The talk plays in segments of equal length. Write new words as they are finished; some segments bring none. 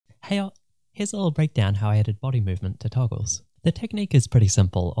Hey, here's a little breakdown how I added body movement to toggles. The technique is pretty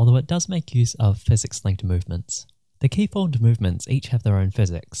simple, although it does make use of physics-linked movements. The keyformed movements each have their own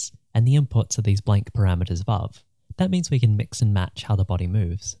physics, and the inputs are these blank parameters above. That means we can mix and match how the body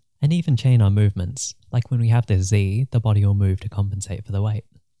moves, and even chain our movements, like when we have this Z, the body will move to compensate for the weight.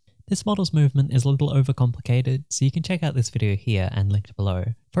 This model's movement is a little overcomplicated, so you can check out this video here and linked below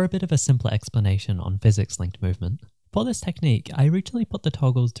for a bit of a simpler explanation on physics-linked movement. For this technique, I originally put the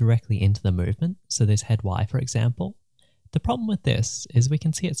toggles directly into the movement, so this head Y for example. The problem with this is we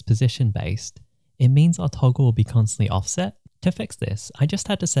can see it's position-based. It means our toggle will be constantly offset. To fix this, I just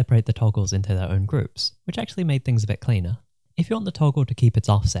had to separate the toggles into their own groups, which actually made things a bit cleaner. If you want the toggle to keep its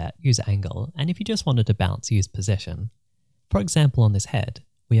offset, use angle, and if you just wanted to bounce, use position. For example, on this head,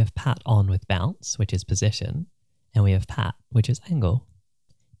 we have pat on with bounce, which is position, and we have pat, which is angle.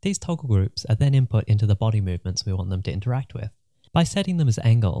 These toggle groups are then input into the body movements we want them to interact with. By setting them as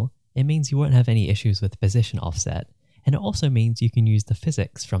angle, it means you won't have any issues with position offset, and it also means you can use the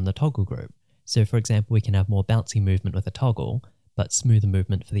physics from the toggle group. So for example, we can have more bouncy movement with a toggle, but smoother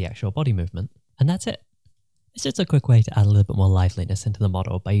movement for the actual body movement. And that's it. It's just a quick way to add a little bit more liveliness into the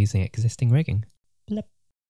model by using existing rigging. Blip.